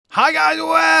Hi guys,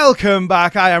 welcome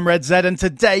back. I am Red Zed, and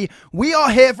today we are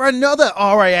here for another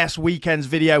RIS Weekends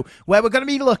video where we're going to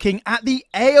be looking at the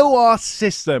AoR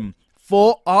system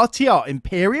for RTR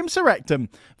Imperium Surrectum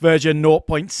version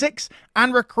 0.6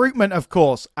 and recruitment, of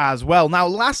course, as well. Now,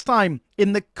 last time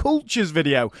in the cultures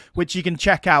video, which you can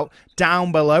check out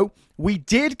down below, we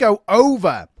did go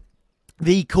over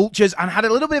the cultures and had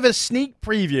a little bit of a sneak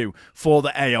preview for the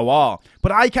AoR.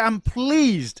 But I am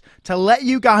pleased to let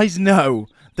you guys know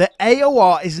the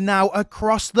AoR is now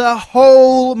across the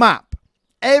whole map.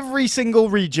 Every single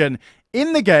region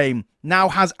in the game now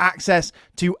has access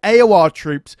to AoR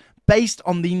troops based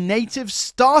on the native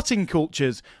starting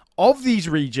cultures of these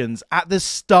regions at the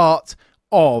start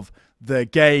of the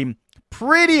game.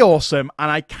 Pretty awesome, and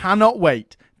I cannot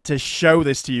wait to show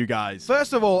this to you guys.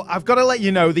 First of all, I've got to let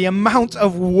you know the amount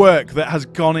of work that has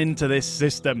gone into this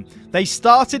system. They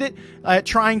started it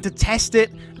trying to test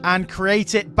it and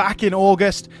create it back in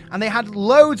August, and they had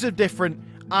loads of different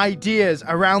ideas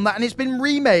around that, and it's been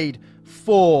remade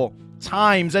 4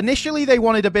 times. Initially, they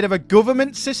wanted a bit of a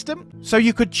government system, so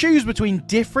you could choose between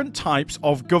different types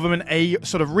of government, a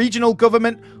sort of regional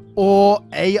government or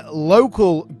a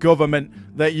local government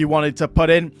that you wanted to put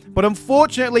in. But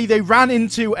unfortunately, they ran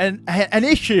into an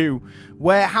issue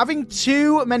where having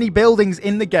too many buildings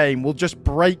in the game will just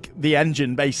break the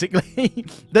engine, basically.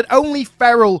 That only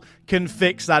Feral can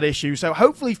fix that issue. So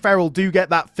hopefully Feral do get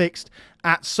that fixed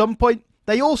at some point.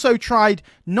 They also tried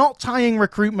not tying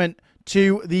recruitment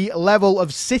to the level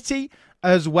of city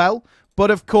as well.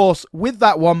 But of course, with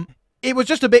that one, it was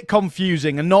just a bit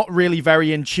confusing and not really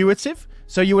very intuitive.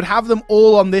 So you would have them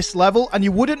all on this level, and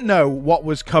you wouldn't know what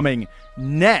was coming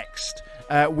next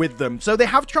with them. So they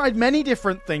have tried many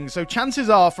different things. So chances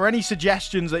are, for any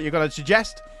suggestions that you're going to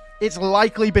suggest, it's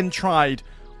likely been tried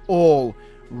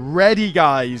already,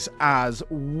 guys, as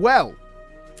well.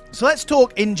 So let's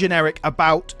talk in generic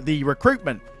about the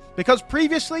recruitment. Because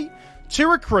previously, to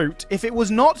recruit, if it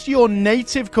was not your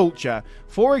native culture,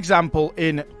 for example,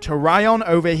 in Tyrion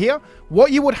over here,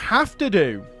 what you would have to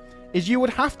do is you would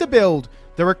have to build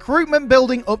the recruitment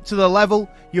building up to the level.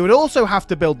 You would also have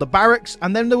to build the barracks,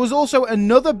 and then there was also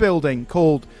another building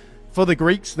called, for the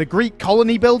Greeks, the Greek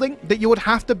colony building, that you would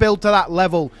have to build to that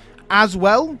level as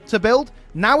well to build.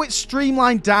 Now it's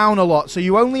streamlined down a lot, so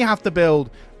you only have to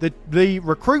build the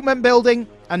recruitment building,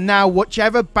 and now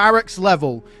whichever barracks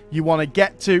level you want to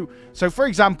get to. So for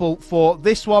example, for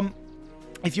this one,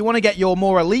 if you want to get your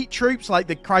more elite troops like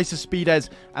the Chrysospides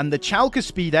and the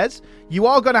Chalcospides, you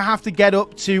are going to have to get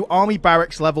up to army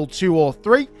barracks level 2 or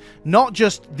 3, not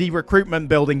just the recruitment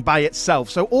building by itself.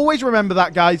 So always remember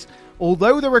that, guys.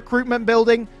 Although the recruitment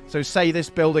building, so say this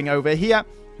building over here,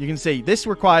 you can see this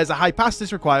requires a high pass,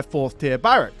 this requires 4th tier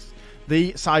barracks.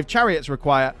 The Scythe chariots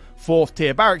require 4th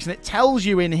tier barracks, and it tells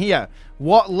you in here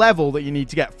what level that you need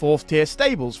to get. 4th tier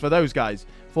stables for those guys,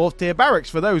 4th tier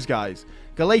barracks for those guys.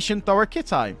 Galatian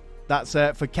Thorakitai, that's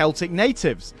for Celtic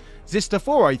natives.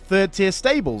 Zistophoroi, 3rd tier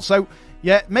stables. So,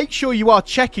 yeah, make sure you are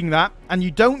checking that, and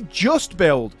you don't just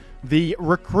build the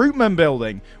recruitment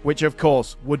building, which of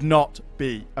course would not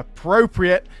be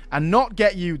appropriate and not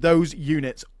get you those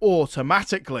units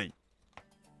automatically.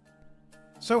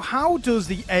 So how does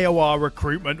the AoR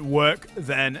recruitment work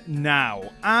then now?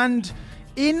 And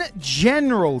in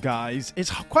general, guys,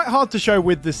 it's quite hard to show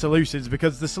with the Seleucids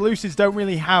because the Seleucids don't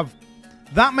really have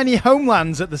that many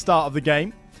homelands at the start of the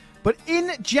game. But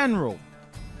in general,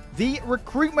 the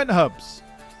recruitment hubs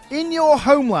in your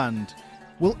homeland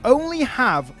will only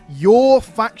have your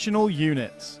factional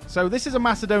units. So this is a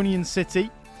Macedonian city,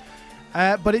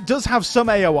 but it does have some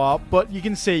AoR. But you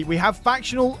can see we have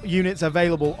factional units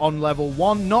available on level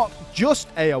 1, not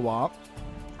just AoR.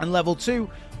 And level 2,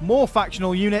 more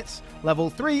factional units. Level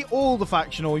 3, all the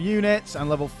factional units. And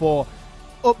level 4,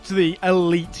 up to the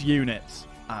elite units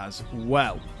as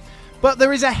well. But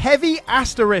there is a heavy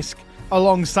asterisk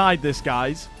alongside this,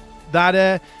 guys,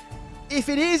 that if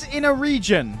it is in a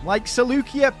region like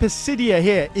Seleucia Pisidia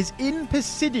here is in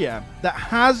Pisidia that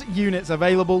has units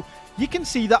available, you can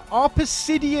see that our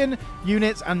Pisidian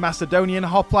units and Macedonian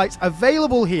hoplites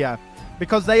available here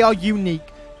because they are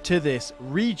unique to this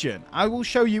region. I will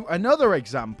show you another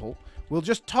example. We'll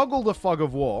just toggle the fog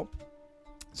of war.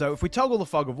 So if we toggle the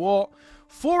fog of war,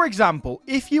 for example,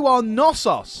 if you are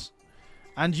Knossos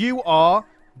and you are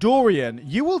Dorian,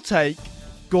 you will take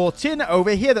Gortin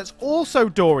over here that's also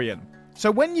Dorian. So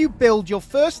when you build your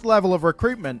first level of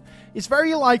recruitment, it's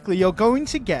very likely you're going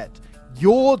to get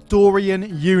your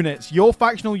Dorian units, your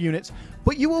factional units,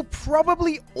 but you will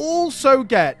probably also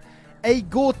get a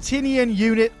Gortinian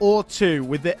unit or 2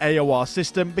 with the AoR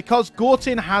system because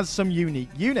Gortin has some unique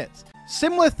units.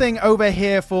 Similar thing over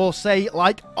here for, say,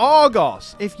 like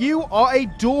Argos. If you are a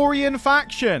Dorian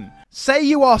faction, say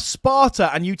you are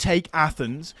Sparta and you take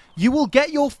Athens, you will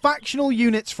get your factional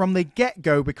units from the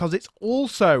get-go because it's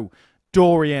also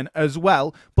Dorian as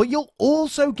well, but you'll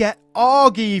also get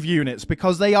Argive units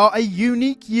because they are a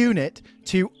unique unit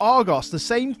to Argos. The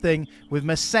same thing with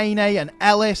Messene and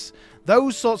Elis,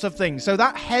 those sorts of things. So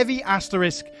that heavy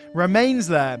asterisk remains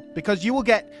there because you will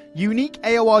get unique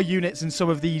AoR units in some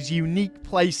of these unique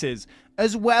places,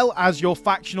 as well as your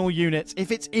factional units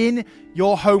if it's in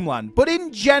your homeland. But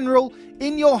in general,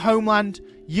 in your homeland,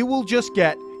 you will just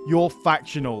get your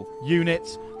factional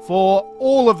units for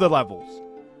all of the levels.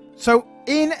 So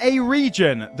in a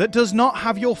region that does not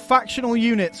have your factional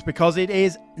units because it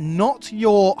is not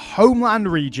your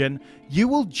homeland region, you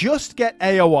will just get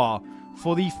AoR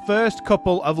for the first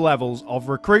couple of levels of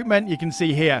recruitment. You can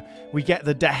see here, we get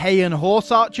the Achaian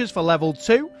Horse Archers for level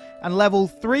 2 and level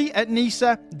 3 at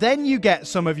Nysa. Then you get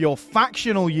some of your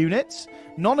factional units,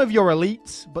 none of your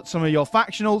elites, but some of your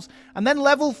factionals. And then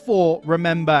level 4,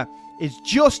 remember, is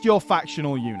just your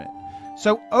factional unit.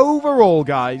 So overall,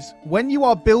 guys, when you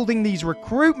are building these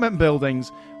recruitment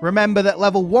buildings, remember that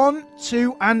level 1,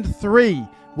 2, and 3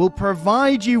 will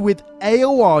provide you with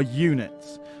AoR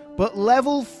units. But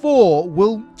level 4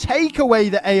 will take away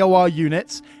the AoR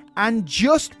units and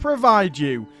just provide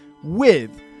you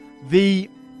with the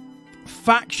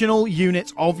factional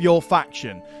units of your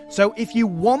faction. So if you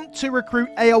want to recruit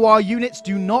AoR units,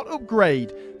 do not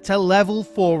upgrade to level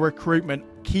 4 recruitment.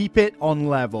 Keep it on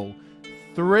level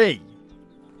 3.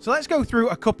 So let's go through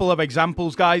a couple of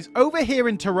examples, guys. Over here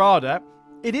in Tirada,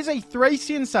 it is a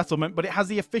Thracian settlement, but it has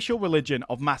the official religion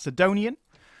of Macedonian.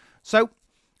 So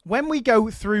when we go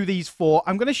through these 4,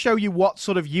 I'm going to show you what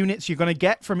sort of units you're going to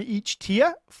get from each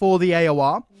tier for the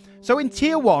AoR. So in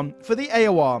tier 1, for the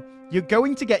AoR, you're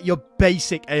going to get your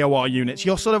basic AoR units,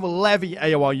 your sort of levy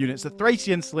AoR units, the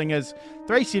Thracian Slingers,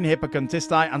 Thracian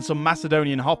Hippocontisti, and some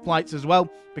Macedonian Hoplites as well,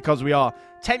 because we are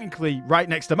technically right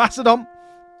next to Macedon.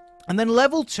 And then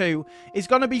level 2 is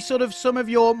going to be sort of some of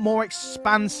your more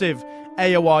expansive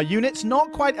AoR units.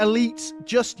 Not quite elites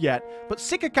just yet, but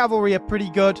Sika Cavalry are pretty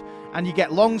good. And you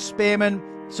get Long Spearmen,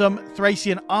 some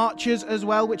Thracian Archers as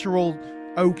well, which are all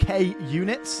okay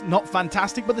units. Not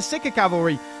fantastic, but the Sika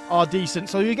Cavalry are decent.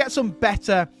 So you get some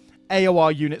better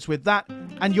AoR units with that.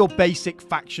 And your basic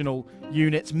factional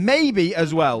units, maybe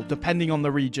as well, depending on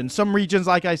the region. Some regions,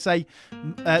 like I say,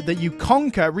 that you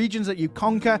conquer, regions that you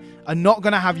conquer are not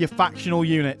going to have your factional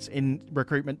units in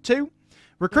Recruitment 2.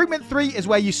 Recruitment 3 is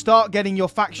where you start getting your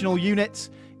factional units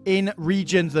in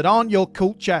regions that aren't your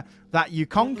culture that you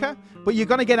conquer, but you're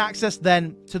going to get access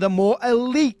then to the more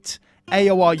elite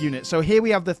AoR units. So here we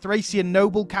have the Thracian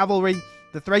Noble Cavalry,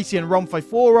 the Thracian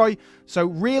Romphiphoroi, so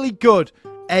really good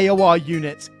AoR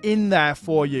units in there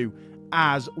for you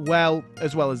as well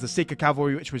as the Sika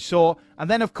Cavalry, which we saw. And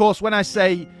then, of course, when I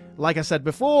say, like I said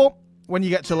before, when you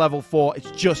get to level 4,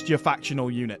 it's just your factional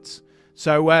units.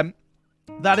 So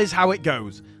that is how it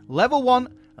goes. Level 1,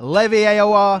 Levy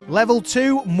AoR. Level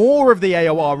 2, more of the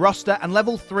AoR roster. And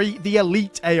level 3, the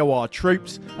elite AoR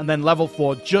troops. And then level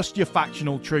 4, just your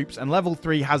factional troops. And level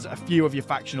 3 has a few of your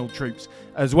factional troops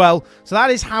as well. So that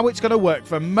is how it's going to work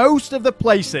for most of the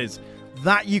places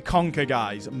that you conquer,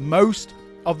 guys. Most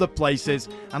of the places.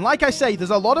 And like I say,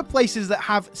 there's a lot of places that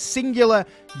have singular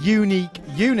unique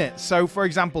units. So for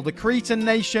example, the Cretan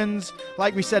nations,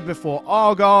 like we said before,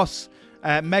 Argos,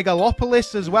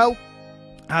 Megalopolis as well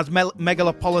has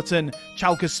megalopolitan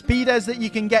Chalcospides that you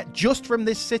can get just from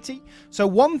this city. So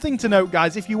one thing to note,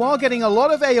 guys, if you are getting a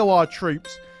lot of AoR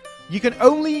troops, you can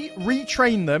only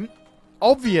retrain them,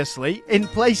 obviously, in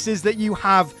places that you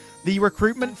have the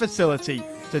recruitment facility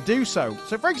to do so.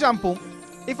 So for example,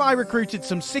 if I recruited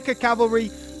some Sika Cavalry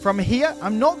from here,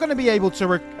 I'm not going to be able to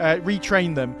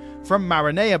retrain them from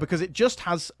Maronea because it just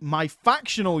has my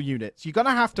factional units. You're going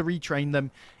to have to retrain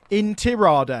them in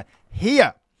Tirada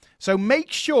here. So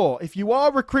make sure, if you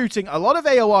are recruiting a lot of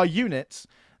AoR units,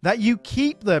 that you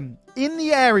keep them in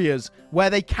the areas where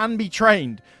they can be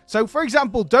trained. So, for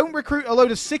example, don't recruit a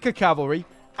load of Sika Cavalry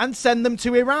and send them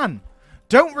to Iran.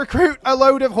 Don't recruit a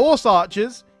load of Horse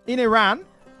Archers in Iran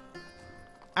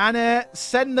and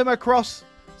send them across.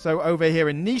 So over here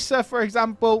in Nysa, for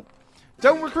example,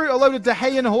 don't recruit a load of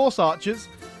Achaian Horse Archers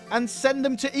and send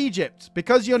them to Egypt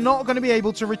because you're not going to be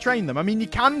able to retrain them. I mean, you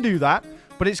can do that,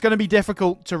 but it's going to be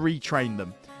difficult to retrain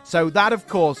them. So that, of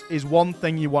course, is one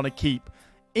thing you want to keep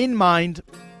in mind.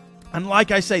 And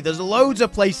like I say, there's loads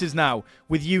of places now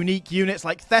with unique units.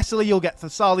 Like Thessaly, you'll get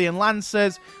Thessalian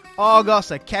Lancers,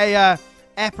 Argos, Achaia,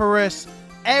 Epeiros.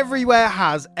 Everywhere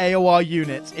has AoR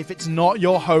units if it's not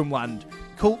your homeland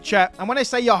culture. And when I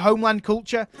say your homeland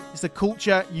culture, it's the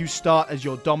culture you start as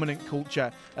your dominant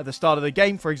culture at the start of the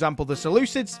game. For example, the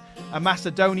Seleucids are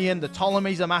Macedonian, the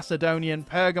Ptolemies are Macedonian,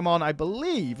 Pergamon, I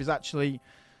believe, is actually,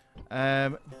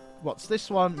 what's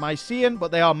this one? Mycenaean, but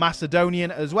they are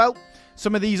Macedonian as well.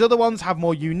 Some of these other ones have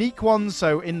more unique ones.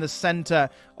 So in the center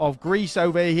of Greece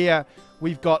over here,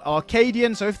 we've got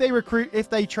Arcadian. So if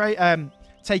they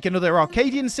take another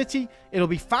Arcadian city, it'll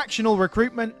be factional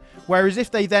recruitment. Whereas if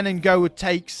they then go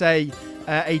take, say,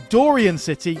 a Dorian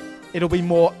city, it'll be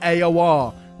more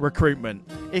AoR recruitment.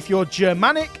 If you're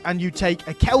Germanic and you take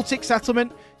a Celtic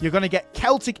settlement, you're going to get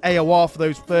Celtic AoR for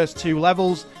those first 2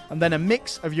 levels, and then a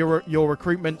mix of your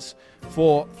recruitments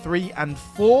for 3 and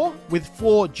 4, with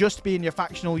 4 just being your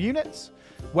factional units.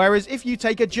 Whereas if you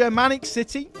take a Germanic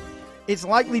city, it's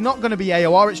likely not going to be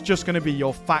AoR, it's just going to be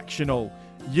your factional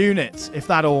units, if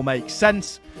that all makes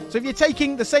sense. So if you're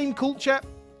taking the same culture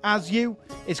as you,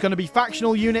 it's going to be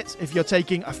factional units. If you're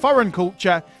taking a foreign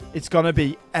culture, it's going to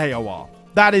be AoR.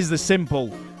 That is the simple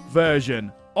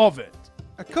version of it.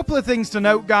 A couple of things to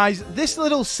note, guys. This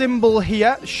little symbol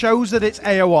here shows that it's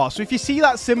AoR. So if you see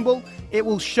that symbol, it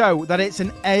will show that it's an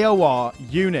AoR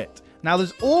unit. Now,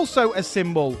 there's also a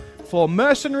symbol for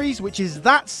mercenaries, which is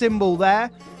that symbol there.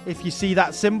 If you see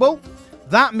that symbol,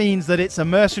 that means that it's a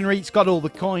mercenary. It's got all the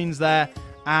coins there.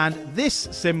 And this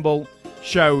symbol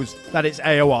shows that it's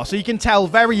AoR. So you can tell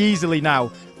very easily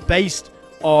now, based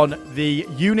on the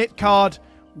unit card,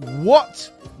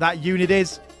 what that unit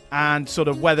is and sort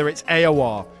of whether it's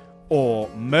AoR or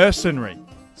mercenary.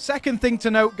 Second thing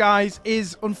to note, guys,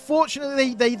 is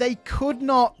unfortunately they could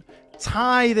not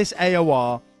tie this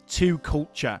AoR to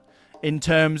culture in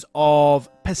terms of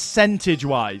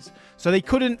percentage-wise. So they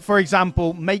couldn't, for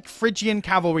example, make Phrygian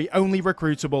cavalry only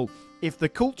recruitable if the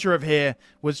culture of here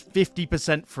was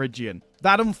 50% Phrygian.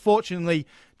 That, unfortunately,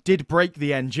 did break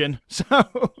the engine. So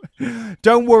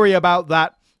don't worry about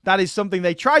that. That is something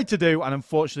they tried to do, and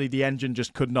unfortunately, the engine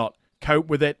just could not cope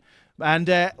with it. And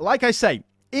like I say,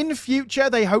 in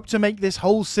future, they hope to make this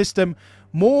whole system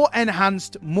more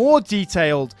enhanced, more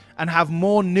detailed, and have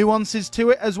more nuances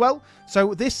to it as well.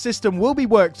 So this system will be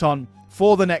worked on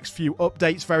for the next few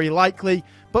updates, very likely.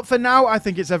 But for now, I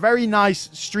think it's a very nice,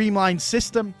 streamlined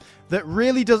system that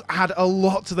really does add a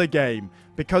lot to the game,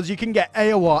 because you can get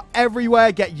AoR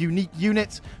everywhere, get unique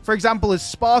units. For example, as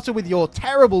Sparta with your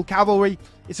terrible cavalry,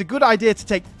 it's a good idea to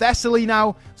take Thessaly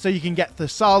now, so you can get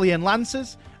Thessalian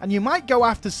lancers, and you might go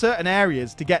after certain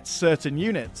areas to get certain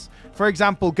units. For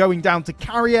example, going down to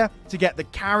Caria to get the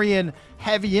Carian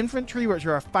heavy infantry, which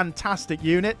are a fantastic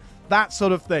unit. That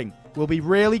sort of thing will be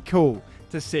really cool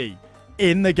to see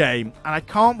in the game. And I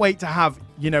can't wait to have,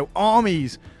 you know,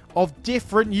 armies of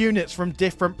different units from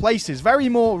different places. Very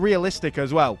more realistic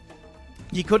as well.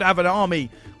 You could have an army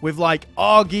with like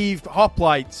Argive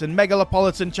hoplites and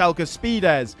Megalopolitan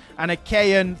Chalcospides and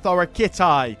Achaean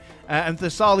Thorakitai and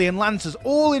Thessalian lancers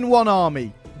all in one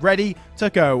army, ready to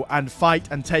go and fight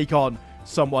and take on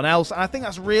someone else. And I think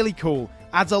that's really cool.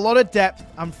 Adds a lot of depth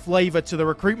and flavor to the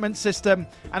recruitment system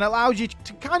and allows you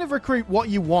to kind of recruit what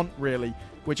you want, really,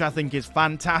 which I think is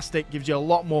fantastic. Gives you a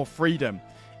lot more freedom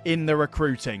in the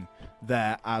recruiting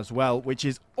there as well, which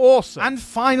is awesome. And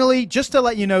finally, just to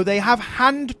let you know, they have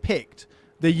handpicked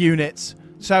the units.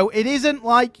 So it isn't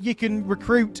like you can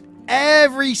recruit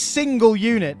every single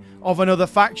unit of another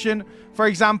faction. For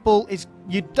example,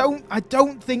 I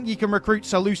don't think you can recruit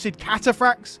Seleucid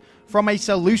cataphracts from a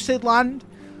Seleucid land.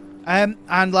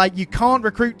 And like you can't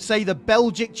recruit, say, the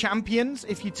Belgic champions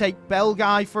if you take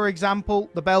Belgae, for example,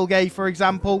 the Belgae, for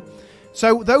example.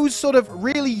 So those sort of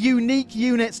really unique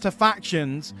units to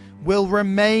factions will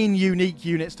remain unique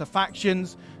units to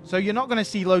factions. So you're not going to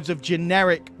see loads of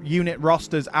generic unit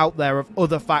rosters out there of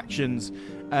other factions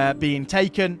being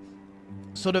taken.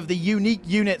 Sort of the unique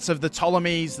units of the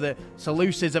Ptolemies, the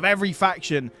Seleucids of every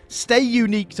faction stay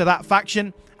unique to that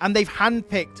faction, and they've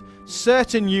handpicked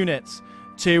certain units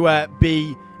to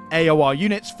be AoR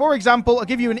units. For example, I'll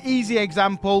give you an easy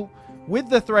example. With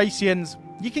the Thracians,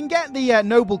 you can get the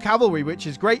noble cavalry, which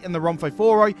is great in the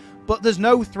Rhomphophoroi, but there's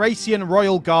no Thracian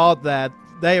royal guard there.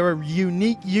 They are a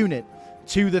unique unit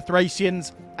to the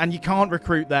Thracians, and you can't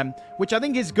recruit them, which I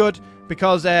think is good,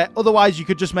 because otherwise you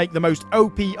could just make the most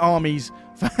OP armies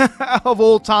of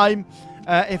all time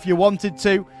if you wanted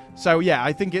to. So yeah,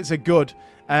 I think it's a good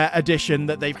addition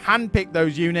that they've handpicked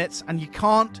those units, and you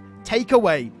can't take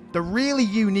away the really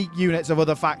unique units of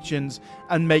other factions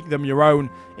and make them your own.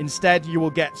 Instead, you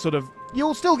will get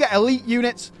you'll still get elite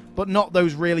units, but not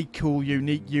those really cool,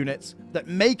 unique units that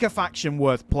make a faction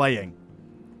worth playing.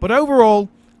 But overall,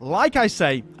 like I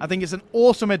say, I think it's an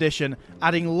awesome addition,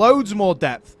 adding loads more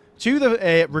depth to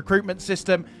the recruitment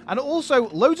system, and also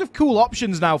loads of cool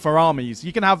options now for armies.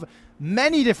 You can have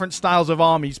many different styles of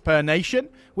armies per nation,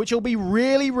 which will be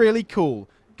really, really cool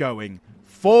going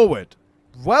forward.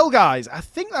 Well, guys, I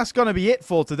think that's going to be it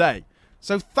for today.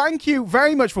 So thank you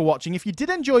very much for watching. If you did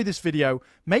enjoy this video,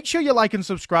 make sure you like and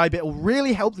subscribe. It will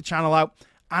really help the channel out.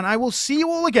 And I will see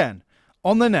you all again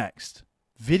on the next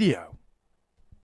video.